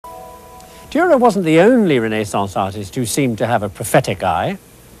Dürer wasn't the only Renaissance artist who seemed to have a prophetic eye.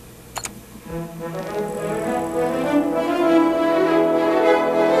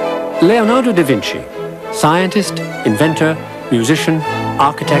 Leonardo da Vinci, scientist, inventor, musician,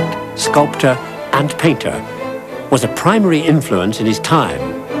 architect, sculptor, and painter, was a primary influence in his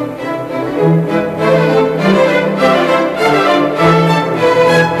time.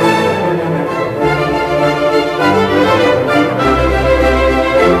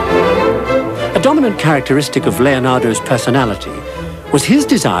 A dominant characteristic of Leonardo's personality was his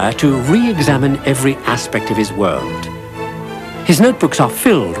desire to re-examine every aspect of his world. His notebooks are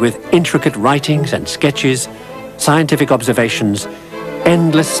filled with intricate writings and sketches, scientific observations,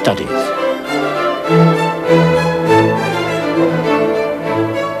 endless studies.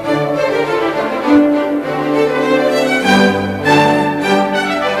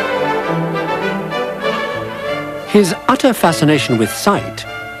 His utter fascination with sight,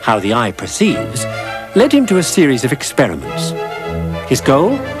 how the eye perceives, led him to a series of experiments. His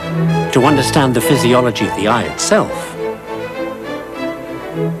goal? To understand the physiology of the eye itself.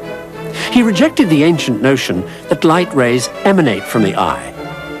 He rejected the ancient notion that light rays emanate from the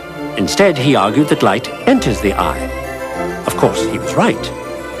eye. Instead, he argued that light enters the eye. Of course, he was right.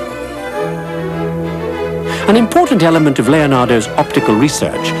 An important element of Leonardo's optical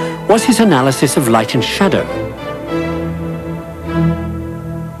research was his analysis of light and shadow.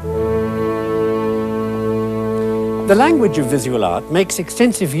 The language of visual art makes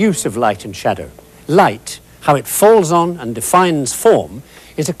extensive use of light and shadow. Light, how it falls on and defines form,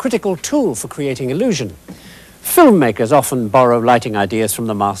 is a critical tool for creating illusion. Filmmakers often borrow lighting ideas from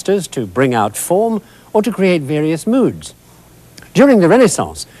the masters to bring out form or to create various moods. During the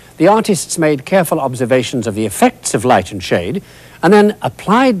Renaissance, the artists made careful observations of the effects of light and shade and then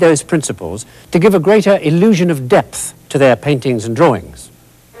applied those principles to give a greater illusion of depth to their paintings and drawings.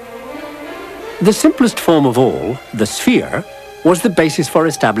 The simplest form of all, the sphere, was the basis for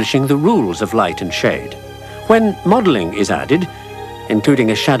establishing the rules of light and shade. When modeling is added, including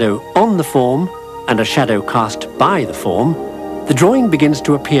a shadow on the form and a shadow cast by the form, the drawing begins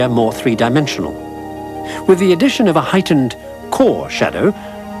to appear more three-dimensional. With the addition of a heightened core shadow,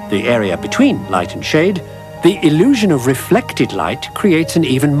 the area between light and shade, the illusion of reflected light creates an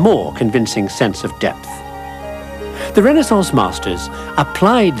even more convincing sense of depth. The Renaissance masters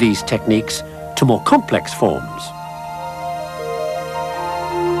applied these techniques to more complex forms.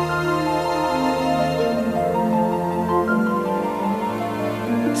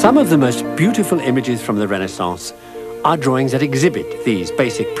 Some of the most beautiful images from the Renaissance are drawings that exhibit these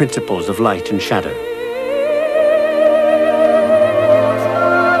basic principles of light and shadow.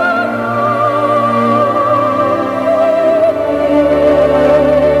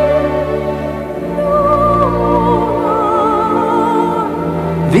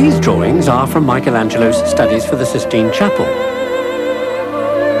 These drawings are from Michelangelo's studies for the Sistine Chapel.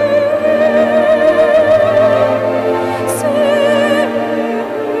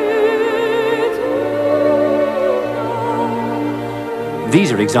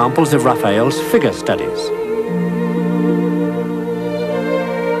 These are examples of Raphael's figure studies.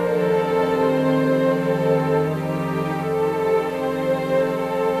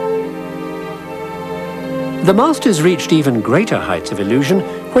 The masters reached even greater heights of illusion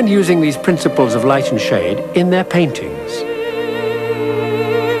when using these principles of light and shade in their paintings.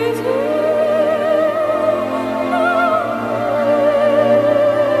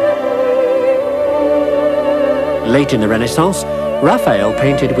 Late in the Renaissance, Raphael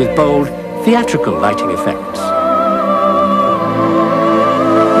painted with bold, theatrical lighting effects.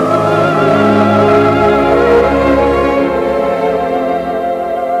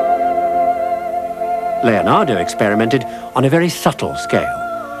 Leonardo experimented on a very subtle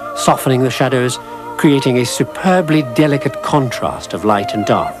scale, softening the shadows, creating a superbly delicate contrast of light and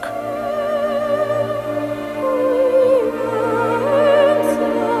dark.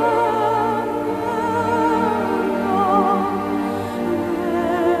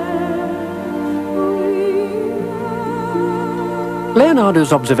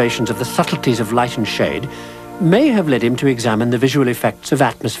 Leonardo's observations of the subtleties of light and shade may have led him to examine the visual effects of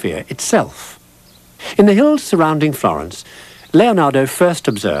atmosphere itself. In the hills surrounding Florence, Leonardo first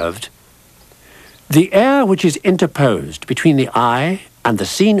observed, "The air which is interposed between the eye and the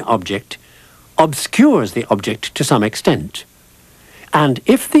seen object obscures the object to some extent, and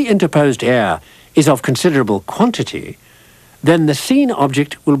if the interposed air is of considerable quantity, then the seen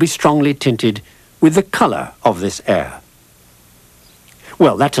object will be strongly tinted with the color of this air."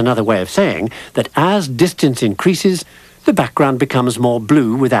 Well, that's another way of saying that as distance increases, the background becomes more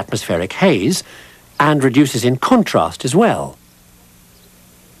blue with atmospheric haze and reduces in contrast as well.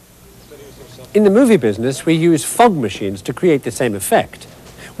 In the movie business, we use fog machines to create the same effect.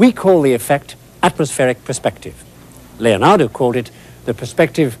 We call the effect atmospheric perspective. Leonardo called it the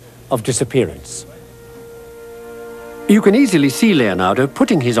perspective of disappearance. You can easily see Leonardo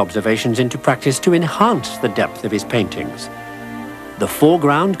putting his observations into practice to enhance the depth of his paintings. The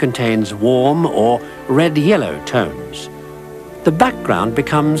foreground contains warm or red-yellow tones. The background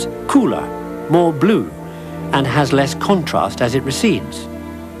becomes cooler, more blue, and has less contrast as it recedes.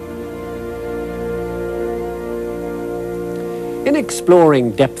 In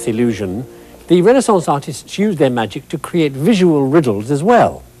exploring depth illusion, the Renaissance artists used their magic to create visual riddles as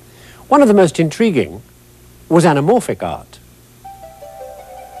well. One of the most intriguing was anamorphic art.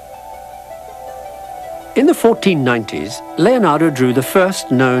 In the 1490s, Leonardo drew the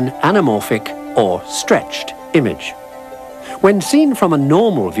first known anamorphic or stretched image. When seen from a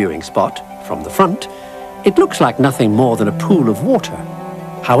normal viewing spot, from the front, it looks like nothing more than a pool of water.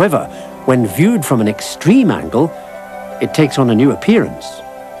 However, when viewed from an extreme angle, it takes on a new appearance.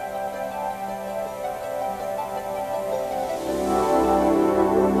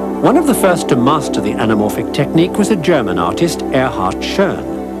 One of the first to master the anamorphic technique was a German artist, Erhard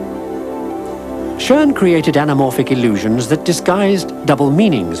Schön. Schön created anamorphic illusions that disguised double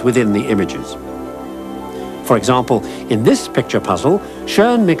meanings within the images. For example, in this picture puzzle,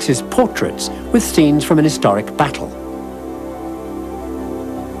 Schön mixes portraits with scenes from an historic battle.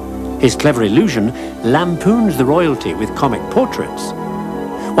 His clever illusion lampoons the royalty with comic portraits,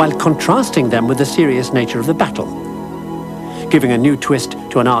 while contrasting them with the serious nature of the battle, giving a new twist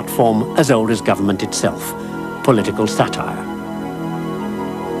to an art form as old as government itself, political satire.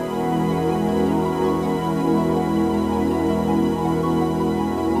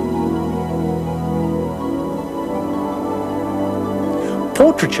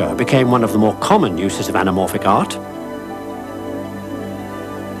 Portraiture became one of the more common uses of anamorphic art.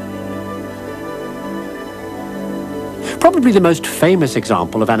 Probably the most famous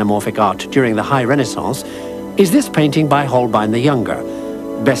example of anamorphic art during the High Renaissance is this painting by Holbein the Younger,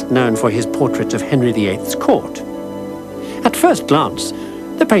 best known for his portraits of Henry VIII's court. At first glance,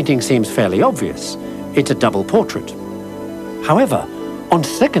 the painting seems fairly obvious. It's a double portrait. However, on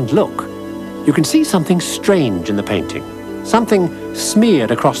second look, you can see something strange in the painting, something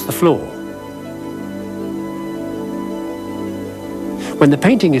smeared across the floor. When the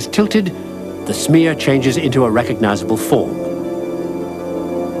painting is tilted, the smear changes into a recognizable form,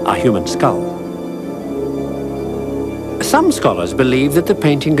 a human skull. Some scholars believe that the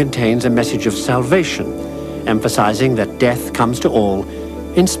painting contains a message of salvation, emphasizing that death comes to all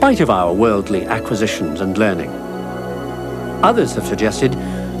in spite of our worldly acquisitions and learning. Others have suggested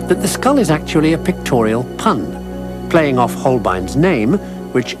that the skull is actually a pictorial pun, playing off Holbein's name,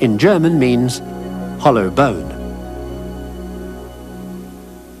 which in German means hollow bone.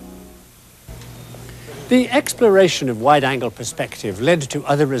 The exploration of wide-angle perspective led to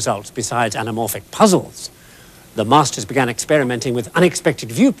other results besides anamorphic puzzles. The masters began experimenting with unexpected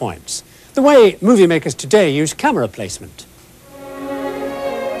viewpoints, the way movie makers today use camera placement.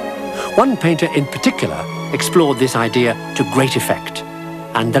 One painter in particular explored this idea to great effect,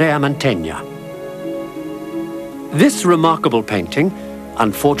 Andrea Mantegna. This remarkable painting,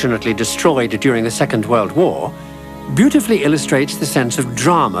 unfortunately destroyed during the Second World War, beautifully illustrates the sense of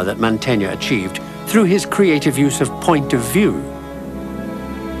drama that Mantegna achieved through his creative use of point of view.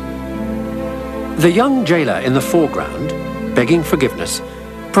 The young jailer in the foreground, begging forgiveness,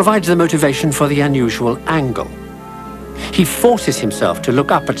 provides the motivation for the unusual angle. He forces himself to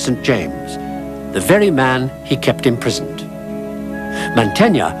look up at St. James, the very man he kept imprisoned.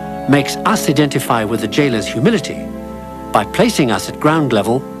 Mantegna makes us identify with the jailer's humility by placing us at ground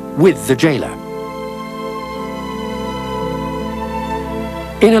level with the jailer.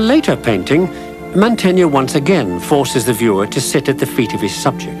 In a later painting, Mantegna once again forces the viewer to sit at the feet of his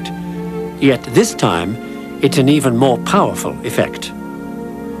subject. Yet this time, it's an even more powerful effect.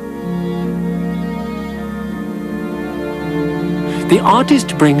 The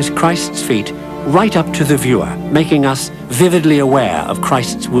artist brings Christ's feet right up to the viewer, making us vividly aware of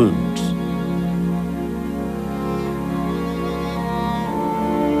Christ's wounds.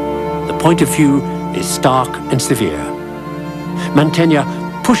 The point of view is stark and severe. Mantegna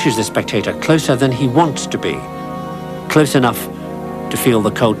pushes the spectator closer than he wants to be, close enough to feel the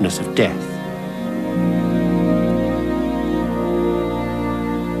coldness of death.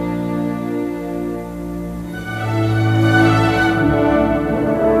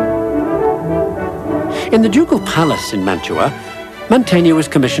 In the Ducal Palace in Mantua, Mantegna was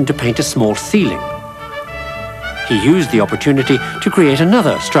commissioned to paint a small ceiling. He used the opportunity to create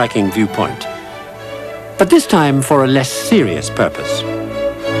another striking viewpoint, but this time for a less serious purpose.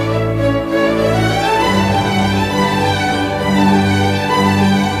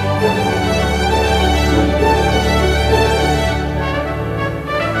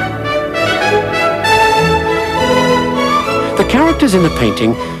 characters in the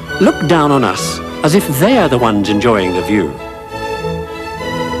painting look down on us as if they are the ones enjoying the view.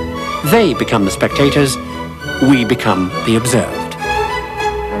 They become the spectators, we become the observed.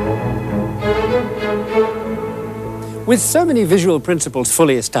 With so many visual principles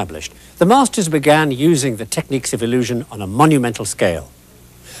fully established, the masters began using the techniques of illusion on a monumental scale.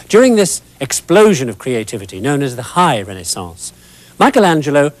 During this explosion of creativity known as the High Renaissance,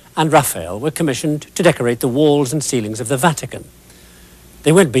 Michelangelo and Raphael were commissioned to decorate the walls and ceilings of the Vatican.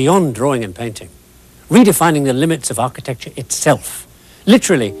 They went beyond drawing and painting, redefining the limits of architecture itself,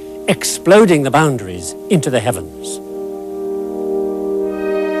 literally exploding the boundaries into the heavens.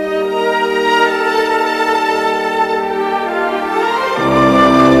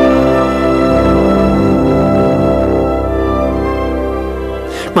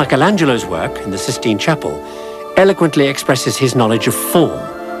 Michelangelo's work in the Sistine Chapel eloquently expresses his knowledge of form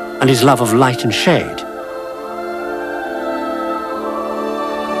and his love of light and shade.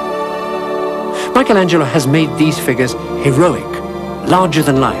 Michelangelo has made these figures heroic, larger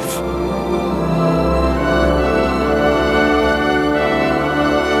than life.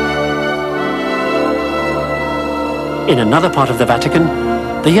 In another part of the Vatican,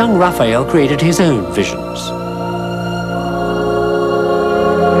 the young Raphael created his own visions.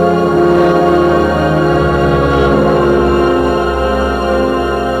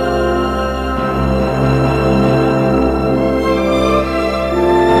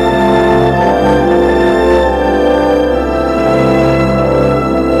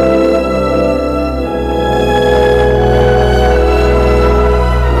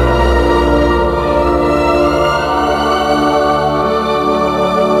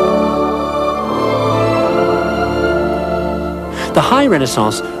 The High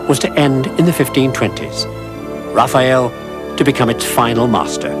Renaissance was to end in the 1520s, Raphael to become its final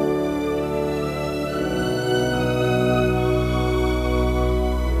master.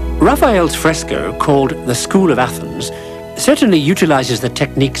 Raphael's fresco, called The School of Athens, certainly utilizes the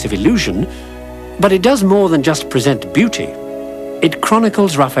techniques of illusion, but it does more than just present beauty. It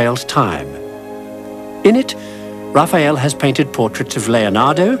chronicles Raphael's time. In it, Raphael has painted portraits of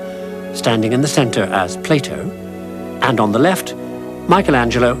Leonardo, standing in the center as Plato, and on the left,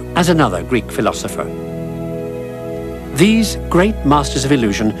 Michelangelo as another Greek philosopher. These great masters of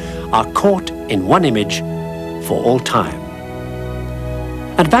illusion are caught in one image for all time.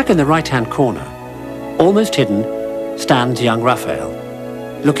 And back in the right-hand corner, almost hidden, stands young Raphael,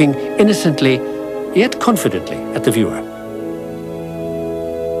 looking innocently yet confidently at the viewer.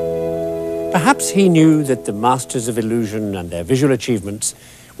 Perhaps he knew that the masters of illusion and their visual achievements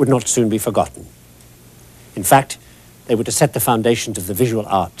would not soon be forgotten. In fact, they were to set the foundations of the visual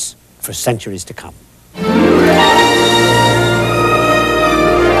arts for centuries to come.